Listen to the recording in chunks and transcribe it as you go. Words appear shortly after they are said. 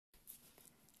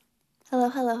Hello,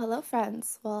 hello, hello,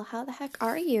 friends. Well, how the heck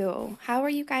are you? How are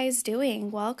you guys doing?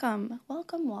 Welcome,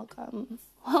 welcome, welcome.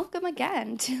 Welcome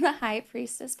again to the High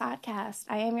Priestess Podcast.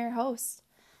 I am your host,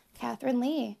 Catherine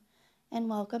Lee, and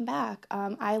welcome back.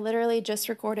 I literally just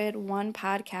recorded one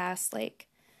podcast like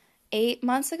 8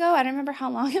 months ago. I don't remember how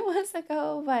long it was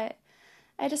ago, but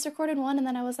I just recorded one and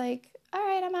then I was like, all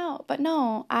right, I'm out. But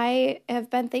no, I have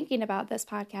been thinking about this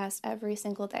podcast every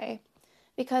single day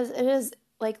because it is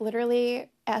like literally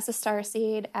as a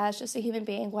starseed, as just a human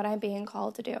being, what I'm being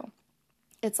called to do.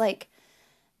 It's like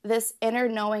this inner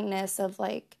knowingness of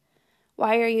like,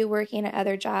 why are you working at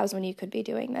other jobs when you could be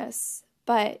doing this?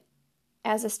 But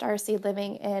as a starseed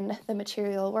living in the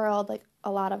material world, like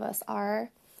a lot of us are,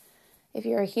 if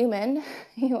you're a human,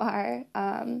 you are,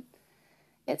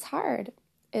 it's hard.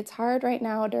 It's hard right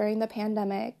now during the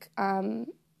pandemic,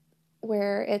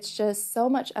 where it's just so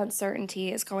much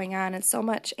uncertainty is going on and so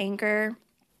much anger.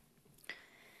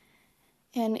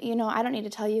 And, I don't need to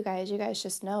tell you guys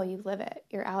just know, you live it.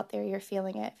 You're out there, you're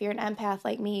feeling it. If you're an empath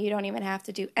like me, you don't even have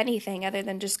to do anything other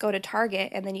than just go to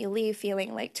Target and then you leave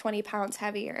feeling like 20 pounds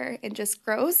heavier and just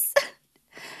gross.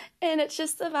 And it's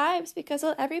just the vibes because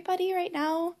everybody right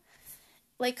now,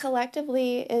 like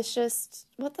collectively, is just,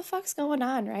 what the fuck's going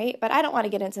on, right? But I don't want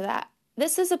to get into that.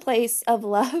 This is a place of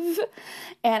love,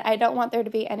 and I don't want there to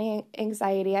be any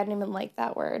anxiety. I don't even like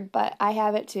that word, but I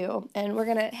have it too. And we're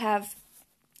going to have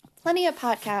plenty of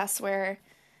podcasts where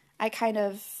I kind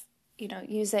of,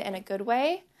 use it in a good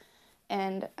way,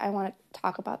 and I want to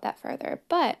talk about that further.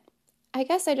 But I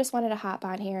guess I just wanted to hop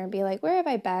on here and be like, where have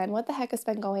I been? What the heck has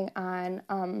been going on?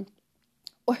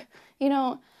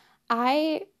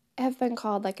 I have been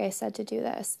called, like I said, to do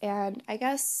this, and I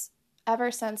guess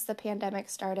ever since the pandemic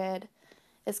started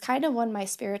is kind of when my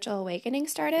spiritual awakening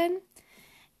started,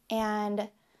 and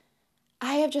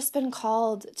I have just been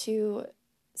called to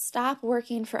stop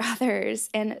working for others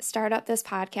and start up this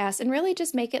podcast and really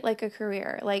just make it like a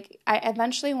career. Like, I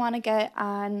eventually want to get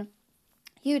on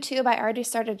YouTube. I already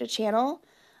started a channel.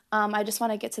 I just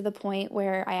want to get to the point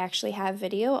where I actually have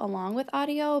video along with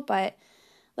audio, but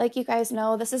like you guys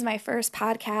know, this is my first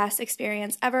podcast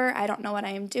experience ever. I don't know what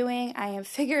I am doing. I am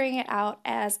figuring it out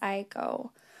as I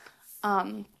go.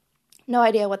 No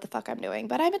idea what the fuck I'm doing,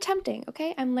 but I'm attempting,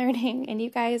 okay? I'm learning, and you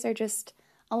guys are just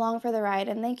along for the ride,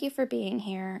 and thank you for being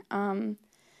here.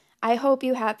 I hope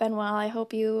you have been well. I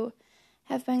hope you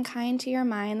have been kind to your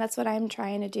mind. That's what I'm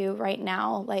trying to do right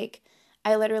now. Like,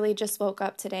 I literally just woke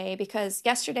up today because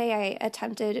yesterday I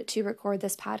attempted to record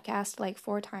this podcast like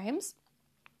 4 times,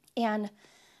 and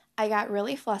I got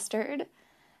really flustered,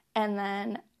 and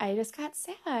then I just got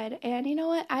sad. And you know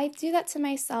what? I do that to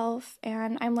myself,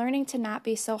 and I'm learning to not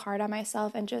be so hard on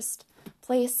myself and just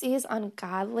place these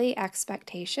ungodly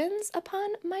expectations upon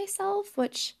myself,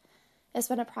 which has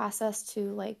been a process to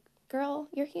like, girl,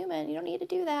 you're human. You don't need to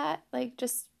do that. Like,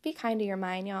 just be kind to your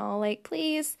mind, y'all. Like,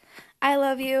 please, I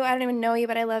love you. I don't even know you,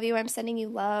 but I love you. I'm sending you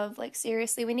love. Like,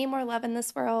 seriously, we need more love in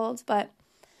this world. But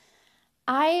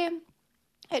I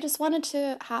just wanted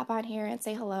to hop on here and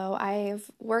say hello.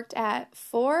 I've worked at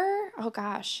 4, oh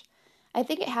gosh, I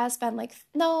think it has been like,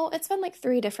 no, it's been like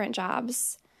 3 different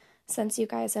jobs since you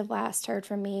guys have last heard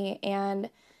from me. And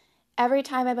every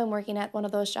time I've been working at one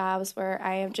of those jobs where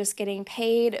I am just getting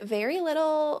paid very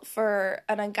little for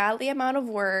an ungodly amount of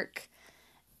work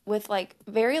with like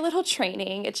very little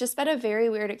training, it's just been a very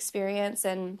weird experience.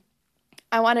 And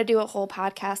I want to do a whole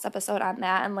podcast episode on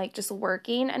that and like just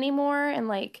working anymore and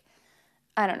like,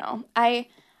 I don't know. I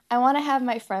want to have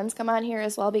my friends come on here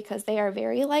as well because they are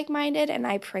very like-minded, and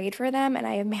I prayed for them and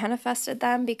I have manifested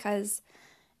them because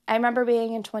I remember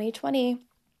being in 2020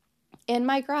 in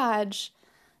my garage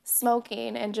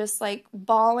smoking and just like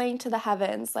bawling to the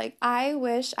heavens. Like, I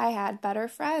wish I had better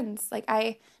friends. Like,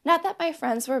 not that my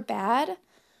friends were bad,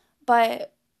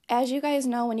 but as you guys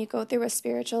know, when you go through a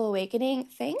spiritual awakening,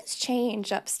 things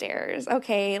change upstairs.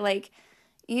 Okay, like,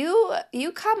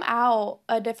 you come out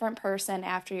a different person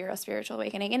after your spiritual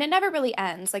awakening, and it never really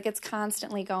ends. Like, it's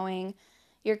constantly going.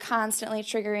 You're constantly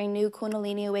triggering new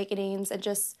Kundalini awakenings and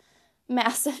just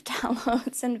massive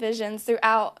downloads and visions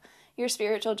throughout your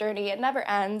spiritual journey. It never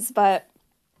ends, but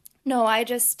no, I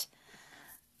don't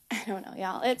know,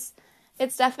 y'all. It's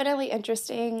definitely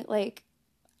interesting. Like,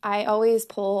 I always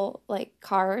pull like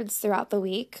cards throughout the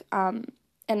week, and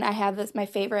I have my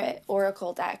favorite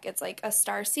oracle deck. It's like a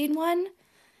starseed one.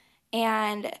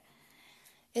 And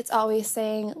it's always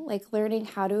saying, like, learning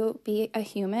how to be a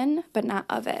human, but not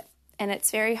of it. And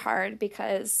it's very hard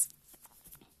because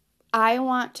I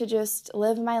want to just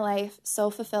live my life so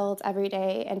fulfilled every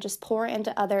day and just pour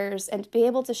into others and be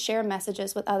able to share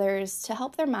messages with others to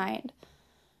help their mind.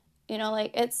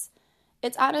 Like, it's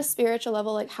it's on a spiritual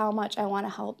level, like how much I want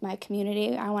to help my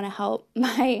community. I want to help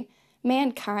my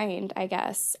mankind, I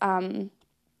guess.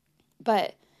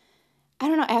 But I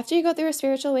don't know, after you go through a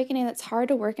spiritual awakening, it's hard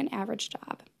to work an average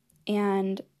job.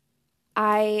 And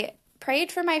I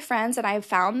prayed for my friends and I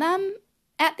found them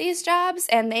at these jobs,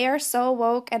 and they are so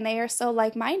woke and they are so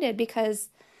like-minded because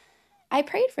I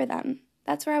prayed for them.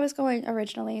 That's where I was going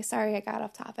originally. Sorry, I got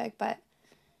off topic, but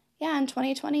yeah, in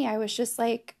 2020, I was just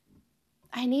like,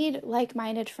 I need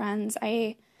like-minded friends.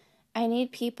 I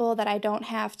need people that I don't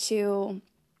have to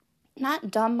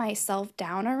not dumb myself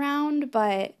down around,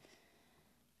 but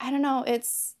I don't know,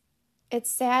 it's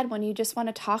sad when you just want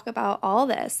to talk about all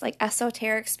this, like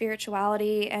esoteric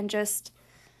spirituality and just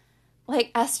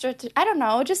like I don't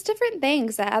know, just different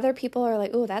things that other people are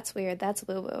like, "Ooh, that's weird, that's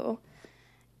woo-woo."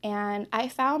 And I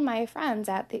found my friends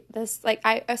at this, like,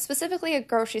 specifically a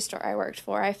grocery store I worked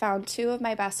for. I found 2 of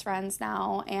my best friends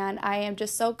now, and I am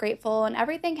just so grateful, and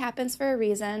everything happens for a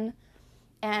reason.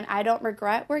 And I don't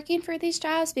regret working for these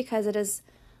jobs because it has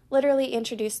literally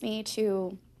introduced me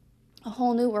to a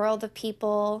whole new world of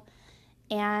people.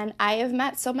 And I have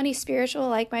met so many spiritual,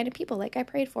 like-minded people like I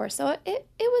prayed for. So it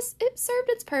served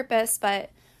its purpose.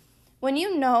 But when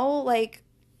you know, like,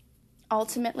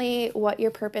 ultimately what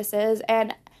your purpose is,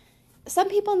 and some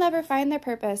people never find their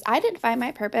purpose. I didn't find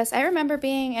my purpose. I remember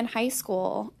being in high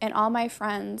school and all my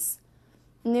friends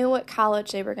knew what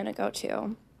college they were going to go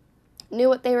to, knew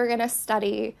what they were going to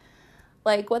study,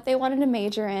 like what they wanted to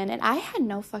major in. And I had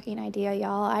no fucking idea,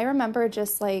 y'all. I remember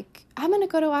just like, I'm going to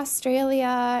go to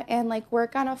Australia and like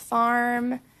work on a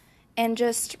farm and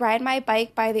just ride my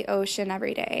bike by the ocean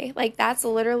every day. Like that's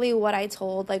literally what I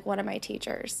told like one of my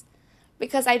teachers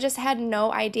because I just had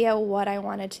no idea what I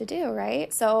wanted to do,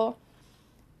 right? So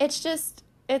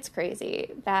it's crazy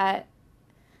that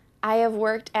I have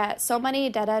worked at so many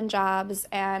dead-end jobs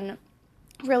and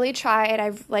really tried.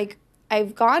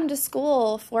 I've gone to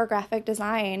school for graphic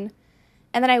design,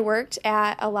 and then I worked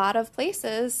at a lot of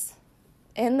places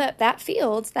in that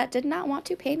field that did not want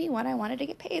to pay me what I wanted to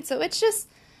get paid. So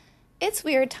it's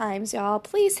weird times, y'all.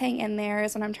 Please hang in there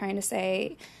is what I'm trying to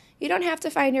say. You don't have to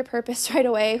find your purpose right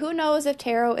away. Who knows if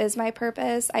tarot is my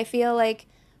purpose? I feel like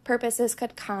purposes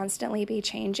could constantly be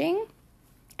changing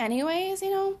anyways,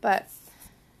 but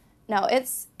no,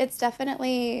 it's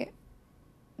definitely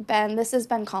this has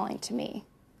been calling to me.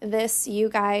 This, you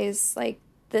guys, like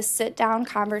this sit down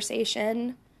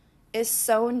conversation is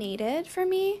so needed for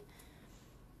me.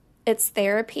 It's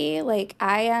therapy. Like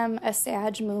I am a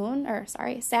Sag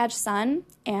Sun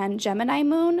and Gemini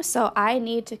moon. So I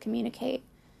need to communicate.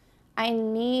 I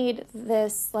need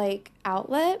this like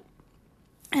outlet.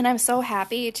 And I'm so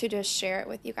happy to just share it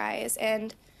with you guys.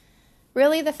 And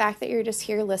really the fact that you're just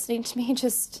here listening to me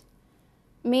just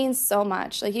means so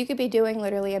much. Like you could be doing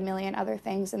literally a million other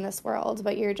things in this world,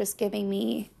 but you're just giving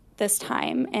me this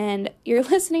time and you're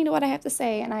listening to what I have to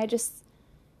say. And I just,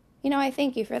 I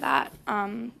thank you for that,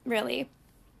 really.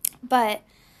 But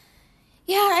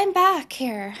yeah, I'm back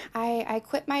here. I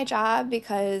quit my job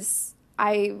because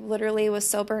I literally was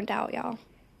so burned out, y'all.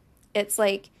 It's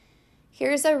like,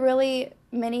 here's a really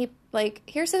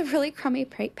crummy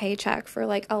paycheck for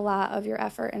like a lot of your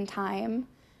effort and time.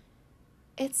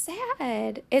 It's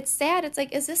sad. It's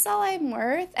like, is this all I'm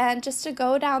worth? And just to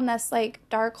go down this like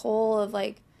dark hole of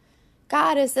like,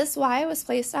 God, is this why I was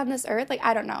placed on this earth? Like,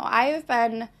 I don't know. I've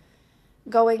been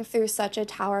going through such a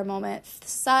tower moment,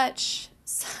 such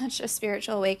a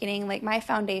spiritual awakening. Like my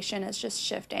foundation is just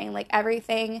shifting. Like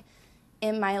everything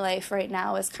in my life right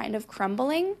now is kind of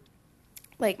crumbling.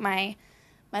 Like my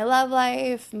love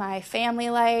life, my family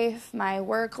life, my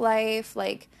work life,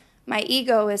 like my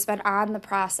ego has been on the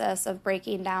process of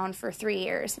breaking down for 3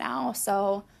 years now.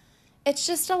 So it's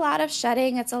just a lot of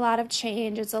shedding. It's a lot of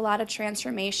change. It's a lot of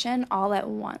transformation all at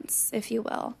once, if you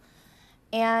will.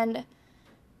 And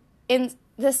in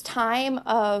this time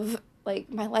of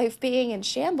like my life being in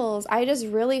shambles, I just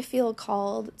really feel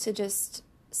called to just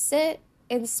sit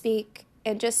and speak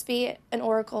and just be an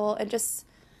oracle and just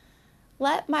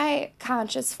let my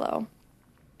conscience flow.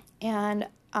 And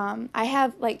I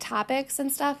have like topics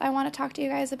and stuff I want to talk to you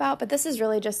guys about, but this is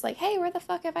really just like, hey, where the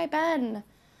fuck have I been?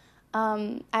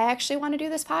 I actually want to do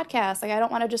this podcast. Like, I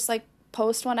don't want to just like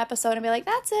post one episode and be like,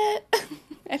 that's it.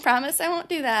 I promise I won't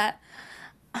do that.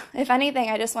 If anything,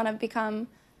 I just want to become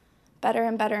better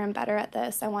and better and better at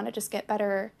this. I want to just get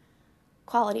better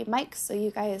quality mics so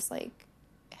you guys like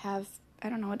have, I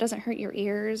don't know, it doesn't hurt your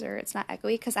ears or it's not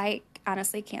echoey, because I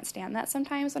honestly can't stand that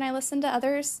sometimes when I listen to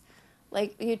others,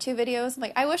 like YouTube videos. I'm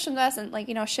like, I wish it doesn't, like,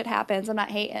 shit happens. I'm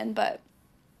not hating, but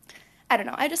I don't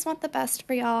know. I just want the best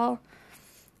for y'all.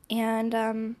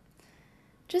 And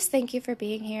just thank you for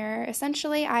being here.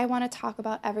 Essentially, I want to talk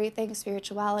about everything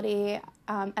spirituality,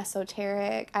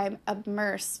 esoteric. I'm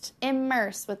immersed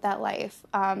with that life.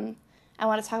 I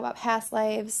want to talk about past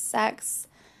lives, sex,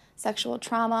 sexual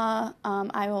trauma.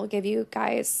 I will give you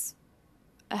guys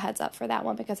a heads up for that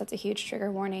one because that's a huge trigger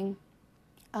warning.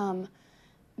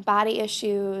 Body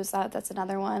issues, that's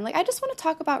another one. Like, I just want to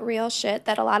talk about real shit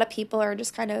that a lot of people are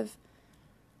just kind of,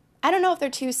 I don't know if they're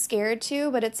too scared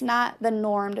to, but it's not the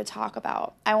norm to talk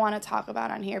about. I want to talk about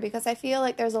on here because I feel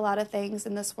like there's a lot of things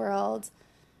in this world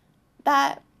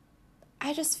that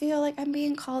I just feel like I'm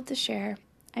being called to share.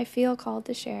 I feel called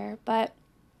to share, but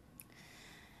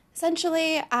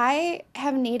essentially I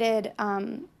have needed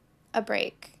a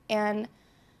break, and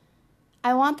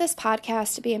I want this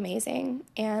podcast to be amazing.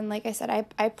 And like I said,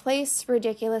 I place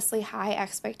ridiculously high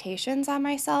expectations on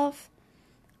myself.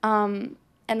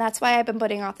 And that's why I've been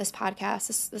putting off this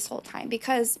podcast this whole time,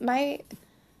 because my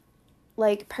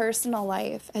like personal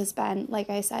life has been, like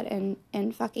I said,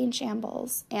 in fucking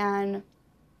shambles. And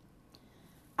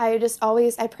I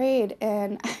prayed,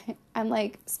 and I'm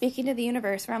like speaking to the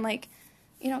universe where I'm like,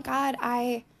 God,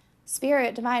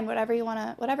 spirit, divine, whatever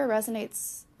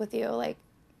resonates with you, like,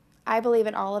 I believe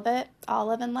in all of it, all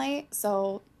live in light,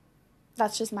 so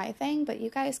that's just my thing, but you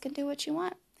guys can do what you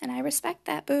want, and I respect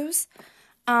that, booze.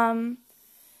 But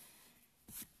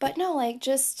no, like,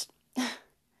 just,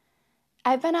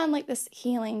 I've been on, like, this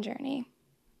healing journey.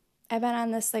 I've been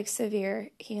on this, like, severe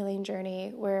healing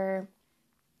journey where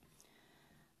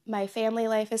my family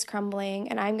life is crumbling,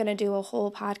 and I'm going to do a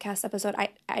whole podcast episode.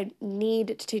 I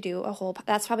need to do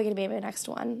that's probably going to be my next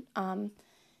one,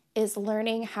 is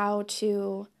learning how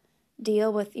to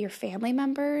deal with your family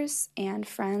members and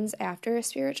friends after a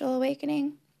spiritual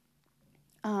awakening.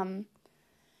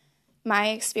 My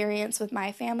experience with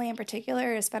my family in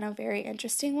particular has been a very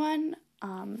interesting one,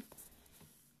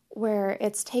 where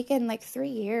it's taken like 3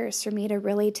 years for me to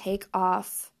really take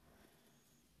off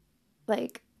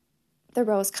like the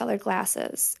rose-colored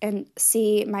glasses and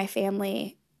see my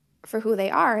family for who they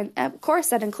are. And of course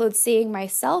that includes seeing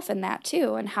myself in that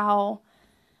too, and how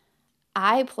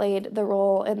I played the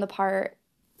role in the part.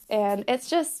 And it's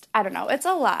just, I don't know, it's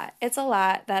a lot. It's a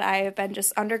lot that I've been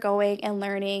just undergoing and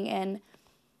learning and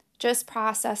just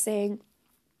processing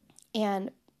and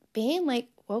being like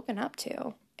woken up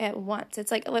to at once.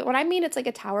 It's like when I mean it's like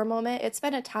a tower moment, it's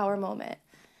been a tower moment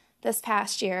this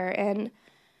past year, and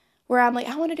where I'm like,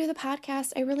 I want to do the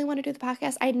podcast. I really want to do the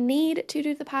podcast. I need to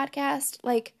do the podcast.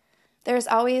 Like, there's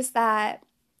always that,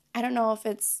 I don't know if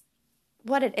it's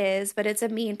what it is, but it's a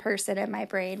mean person in my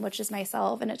brain, which is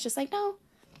myself. And it's just like, no,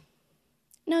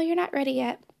 you're not ready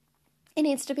yet. It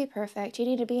needs to be perfect. You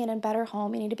need to be in a better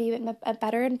home. You need to be in a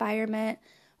better environment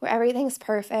where everything's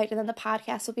perfect. And then the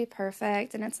podcast will be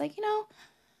perfect. And it's like,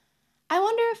 I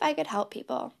wonder if I could help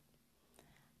people,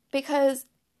 because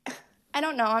I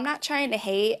don't know. I'm not trying to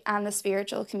hate on the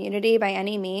spiritual community by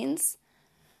any means,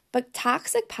 but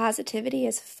toxic positivity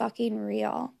is fucking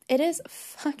real. It is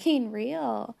fucking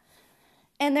real.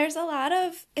 And there's a lot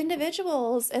of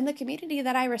individuals in the community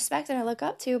that I respect and I look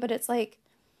up to, but it's like,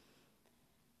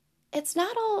 it's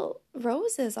not all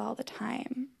roses all the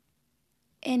time.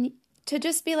 And to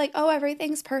just be like, oh,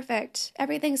 everything's perfect,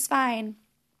 everything's fine.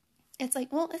 It's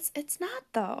like, well, it's not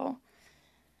though.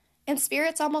 And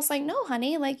Spirit's almost like, no,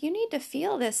 honey, like, you need to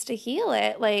feel this to heal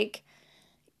it. Like,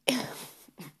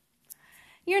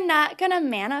 you're not going to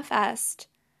manifest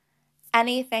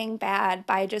anything bad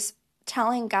by just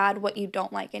telling God what you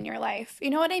don't like in your life.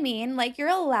 You know what I mean? Like, you're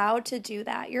allowed to do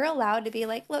that. You're allowed to be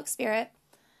like, look, Spirit,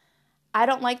 I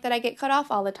don't like that I get cut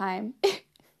off all the time.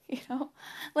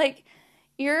 Like,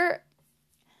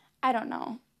 I don't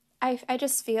know. I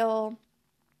just feel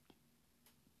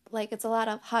like it's a lot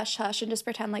of hush, hush, and just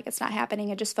pretend like it's not happening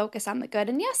and just focus on the good.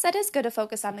 And yes, that is good to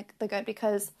focus on the good,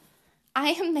 because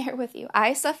I am there with you.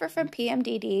 I suffer from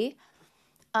PMDD,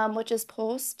 which is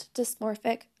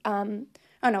post-dysmorphic,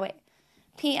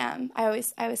 PM. I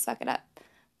always fuck it up.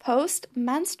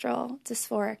 Post-menstrual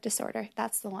dysphoric disorder.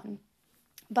 That's the one.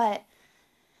 But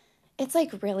it's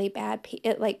like really bad,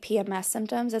 like PMS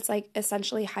symptoms. It's like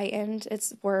essentially heightened.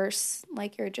 It's worse.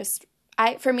 Like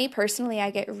for me personally, I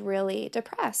get really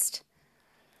depressed.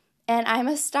 And I'm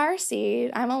a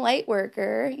starseed. I'm a light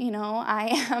worker.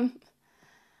 I am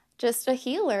just a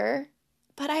healer.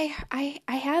 But I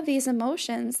have these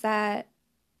emotions that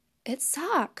it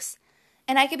sucks.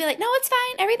 And I could be like, no, it's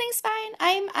fine. Everything's fine.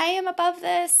 I am above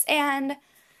this, and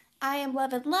I am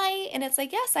love and light. And it's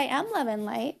like, yes, I am love and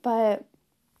light, but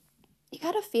you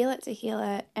got to feel it to heal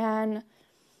it. And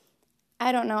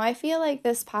I don't know. I feel like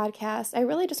this podcast, I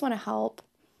really just want to help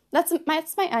that's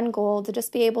my end goal, to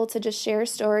just be able to just share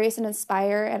stories and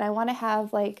inspire. And I want to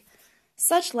have like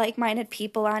such like-minded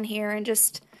people on here, and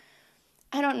just,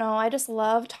 I don't know, I just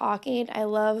love talking. I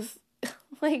love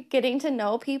like getting to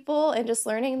know people and just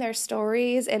learning their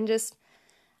stories, and just,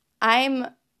 I'm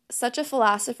such a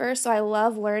philosopher, so I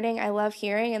love learning, I love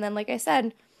hearing. And then, like I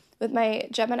said, with my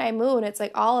Gemini moon, it's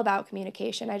like all about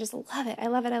communication. I just love it. I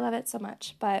love it. I love it so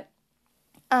much. But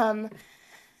I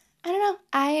don't know.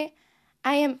 I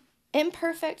am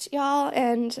imperfect, y'all,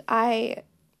 and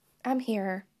I'm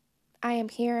here. I am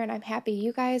here, and I'm happy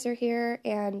you guys are here,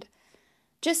 and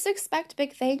just expect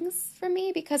big things from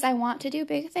me, because I want to do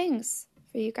big things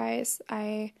for you guys.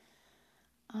 Yeah,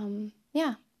 I'm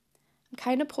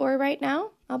kind of poor right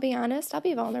now. I'll be honest. I'll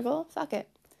be vulnerable. Fuck it.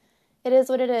 It is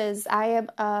what it is. I am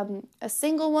a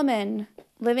single woman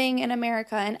living in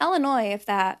America, in Illinois, if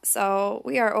that. So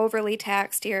we are overly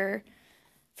taxed here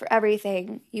for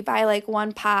everything. You buy like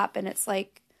one pop and it's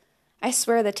like, I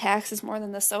swear the tax is more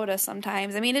than the soda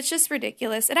sometimes. I mean, it's just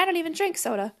ridiculous. And I don't even drink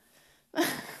soda.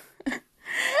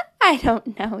 I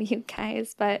don't know, you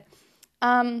guys, but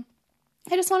I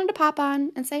just wanted to pop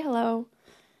on and say hello.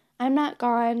 I'm not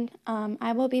gone.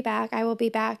 I will be back. I will be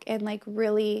back, and like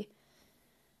really,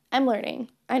 I'm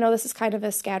learning. I know this is kind of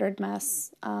a scattered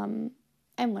mess. I'm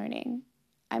learning.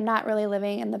 I'm not really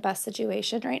living in the best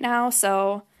situation right now,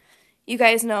 so you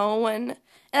guys know when, and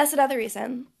that's another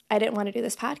reason I didn't want to do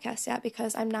this podcast yet,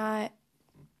 because I'm not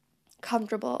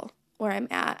comfortable where I'm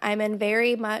at. I'm in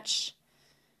very much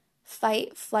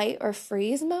fight, flight, or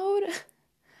freeze mode.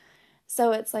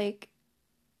 So it's like,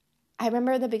 I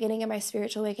remember the beginning of my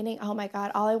spiritual awakening, oh my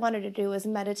God, all I wanted to do was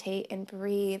meditate and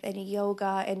breathe and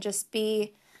yoga and just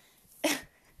be,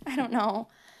 I don't know,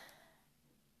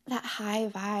 that high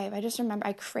vibe. I just remember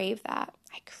I crave that.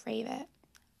 I crave it.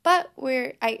 But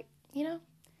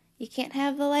you can't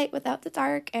have the light without the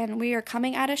dark, and we are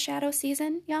coming out of shadow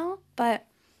season, y'all. But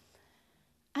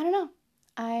I don't know.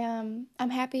 I'm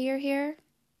happy you're here.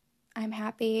 I'm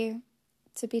happy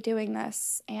to be doing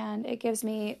this, and it gives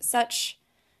me such,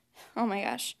 oh my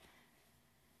gosh.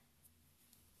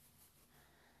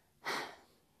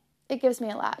 It gives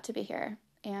me a lot to be here,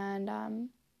 and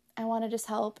I want to just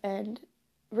help, and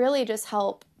really just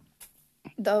help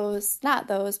those, not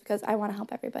those, because I want to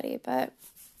help everybody, but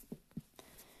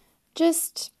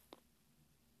just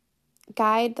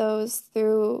guide those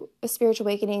through a spiritual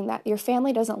awakening that your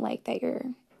family doesn't like that you're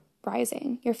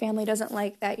rising. Your family doesn't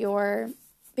like that you're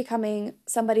becoming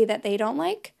somebody that they don't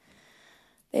like.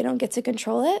 They don't get to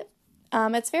control it.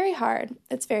 It's very hard.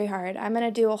 It's very hard. I'm going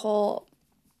to do a whole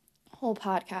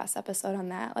podcast episode on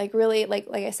that. Like really, like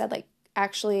I said, like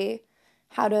actually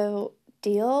how to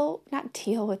not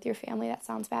deal with your family. That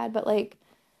sounds bad, but like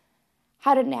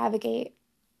how to navigate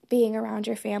being around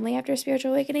your family after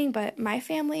spiritual awakening. But my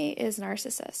family is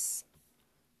narcissists.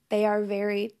 They are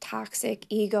very toxic,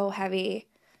 ego-heavy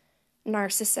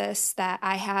narcissists that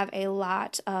I have a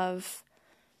lot of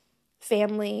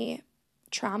family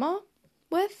trauma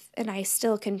with, and I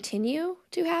still continue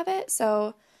to have it.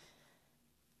 So,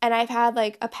 and I've had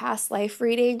like a past life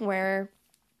reading where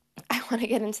I want to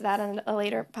get into that in a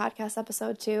later podcast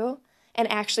episode too,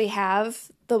 and actually have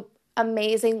the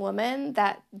amazing woman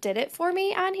that did it for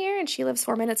me on here, and she lives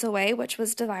 4 minutes away, which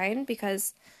was divine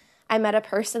because I met a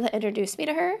person that introduced me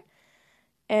to her,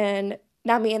 and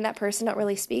now me and that person don't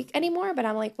really speak anymore, but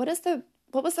I'm like, what was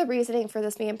the reasoning for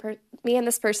this me and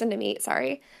this person to meet?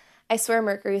 Sorry. I swear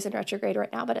Mercury's in retrograde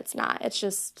right now, but it's not.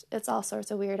 It's all sorts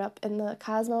of weird up in the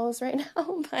cosmos right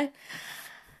now,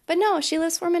 but no, she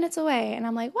lives 4 minutes away, and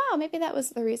I'm like, wow, maybe that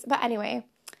was the reason. But anyway,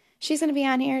 she's going to be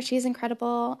on here. She's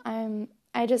incredible.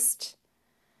 I just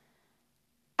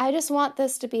want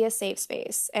this to be a safe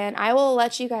space, and I will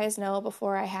let you guys know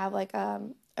before I have like a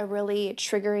really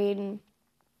triggering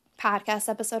podcast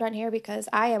episode on here, because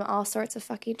I am all sorts of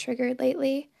fucking triggered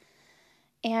lately.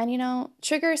 And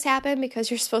triggers happen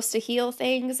because you're supposed to heal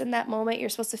things in that moment. You're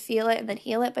supposed to feel it and then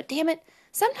heal it. But damn it,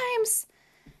 sometimes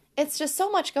it's just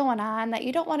so much going on that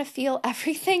you don't want to feel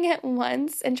everything at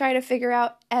once and try to figure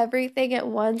out everything at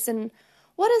once. And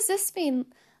what does this mean,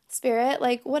 Spirit?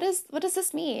 Like, what does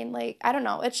this mean? Like, I don't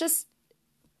know. It's just,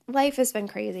 life has been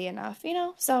crazy enough,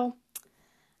 So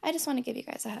I just want to give you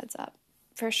guys a heads up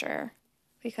for sure,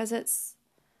 because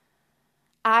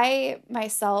I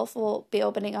myself will be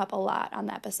opening up a lot on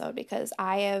the episode, because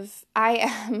I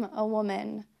am a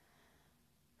woman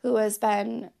who has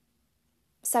been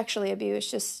sexually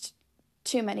abused just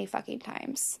too many fucking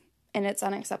times, and it's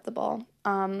unacceptable.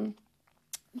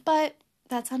 But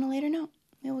that's on a later note.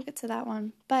 Maybe we'll get to that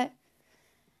one. But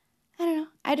I don't know.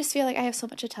 I just feel like I have so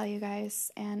much to tell you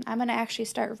guys, and I'm going to actually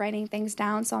start writing things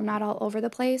down so I'm not all over the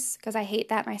place, because I hate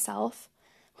that myself,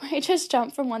 where I just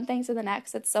jump from one thing to the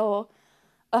next. It's so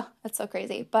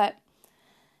crazy. But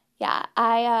yeah,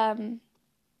 I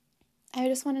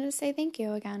just wanted to say thank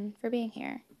you again for being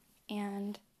here.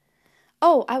 And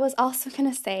oh, I was also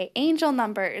going to say angel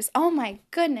numbers. Oh my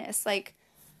goodness. Like,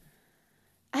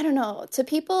 I don't know, to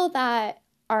people that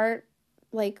aren't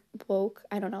like woke,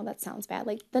 I don't know, that sounds bad.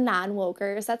 Like the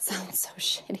non-wokers, that sounds so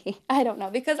shitty. I don't know,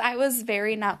 because I was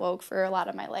very not woke for a lot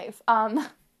of my life. And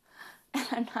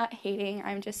I'm not hating,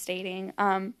 I'm just stating.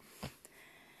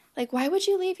 Like, why would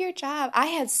you leave your job? I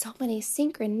had so many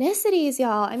synchronicities,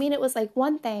 y'all. I mean, it was like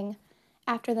one thing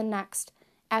after the next,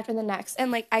 after the next.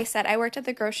 And like I said, I worked at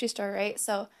the grocery store, right?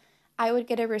 So I would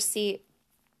get a receipt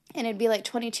and it'd be like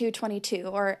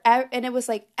 2222, and it was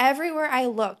like everywhere I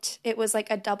looked, it was like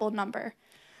a double number.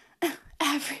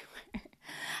 Everywhere.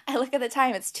 I look at the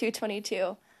time, it's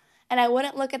 2:22. And I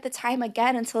wouldn't look at the time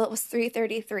again until it was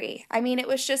 3:33. I mean, it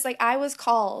was just like I was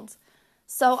called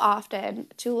so often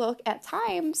to look at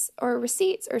times or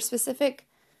receipts or specific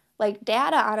like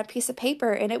data on a piece of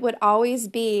paper, and it would always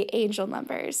be angel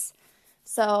numbers.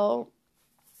 So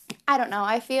I don't know.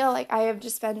 I feel like I have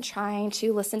just been trying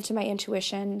to listen to my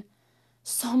intuition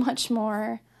so much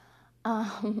more,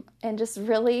 and just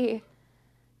really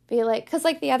be like, because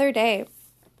like the other day,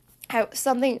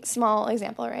 something small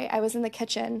example, right? I was in the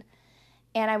kitchen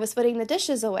and I was putting the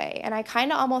dishes away, and I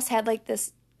kind of almost had like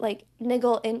this like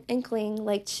niggle inkling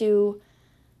like to,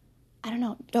 I don't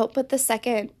know, don't put the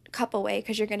second cup away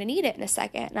because you're going to need it in a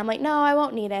second. And I'm like, no, I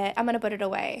won't need it. I'm going to put it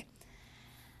away.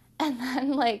 And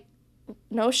then like,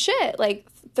 no shit, like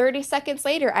 30 seconds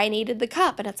later, I needed the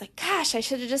cup. And it's like, gosh, I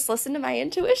should have just listened to my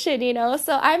intuition, you know?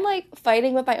 So I'm like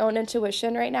fighting with my own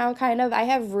intuition right now, kind of. I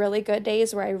have really good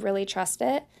days where I really trust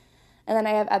it. And then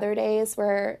I have other days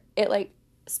where it like,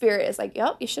 spirit is like,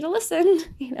 yep, you should have listened,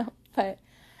 you know? But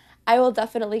I will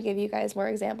definitely give you guys more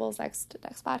examples next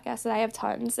podcast. And I have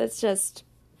tons. It's just,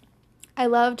 I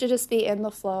love to just be in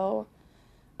the flow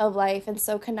of life and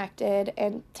so connected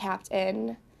and tapped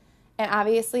in. And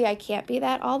obviously I can't be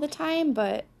that all the time,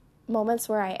 but moments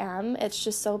where I am, it's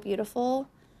just so beautiful.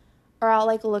 Or I'll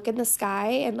like look in the sky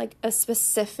and like a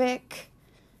specific,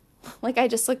 like I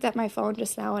just looked at my phone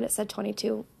just now and it said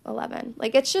 22:11.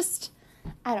 Like it's just,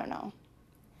 I don't know.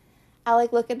 I'll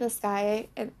like look in the sky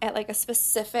at like a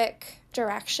specific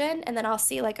direction, and then I'll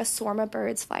see like a swarm of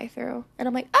birds fly through. And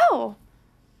I'm like, oh,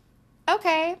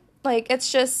 okay. Like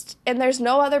it's just, and there's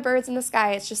no other birds in the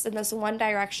sky. It's just in this one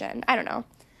direction. I don't know.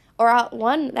 Or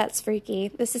one that's freaky.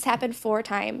 This has happened 4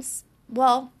 times.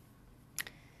 Well,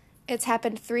 it's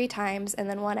happened 3 times, and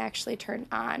then one actually turned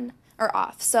on or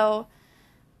off. So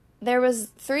there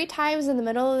was 3 times in the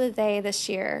middle of the day this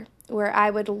year where I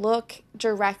would look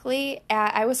directly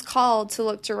at, I was called to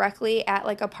look directly at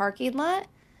like a parking lot.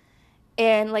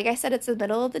 And like I said, it's the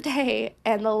middle of the day,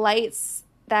 and the lights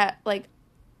that like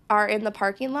are in the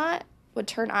parking lot would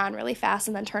turn on really fast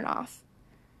and then turn off.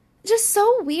 Just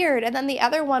so weird. And then the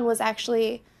other one was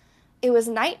actually, it was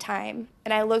nighttime,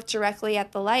 and I looked directly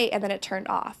at the light and then it turned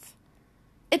off.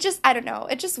 It just, I don't know.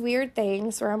 It's just weird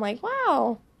things where I'm like,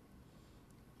 wow,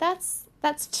 that's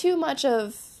too much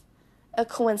of a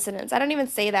coincidence. I don't even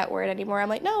say that word anymore. I'm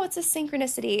like, no, it's a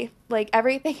synchronicity. Like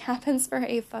everything happens for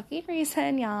a fucking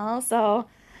reason, y'all. So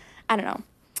I don't know.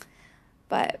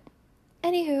 But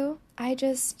anywho, I'm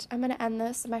going to end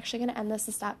this. I'm actually going to end this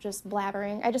and stop just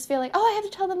blabbering. I just feel like, oh, I have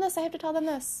to tell them this. I have to tell them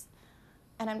this.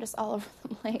 And I'm just all over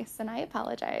the place, and I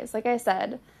apologize. Like I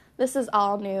said, this is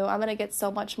all new. I'm going to get so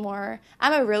much more.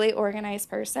 I'm a really organized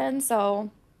person,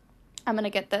 so I'm going to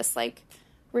get this like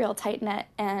real tight knit,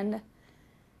 and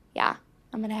yeah,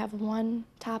 I'm going to have one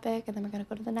topic and then we're going to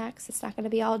go to the next. It's not going to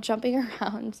be all jumping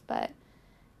around, but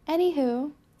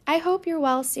anywho, I hope you're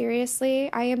well, seriously.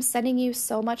 I am sending you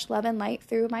so much love and light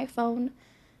through my phone,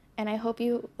 and I hope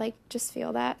you like just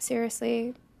feel that,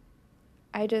 seriously.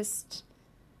 I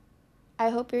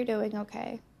hope you're doing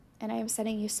okay, and I am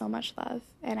sending you so much love,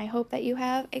 and I hope that you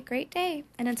have a great day.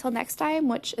 And until next time,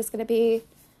 which is going to be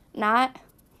not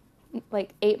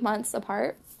like 8 months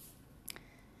apart,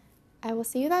 I will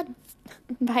see you then.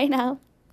 Bye now.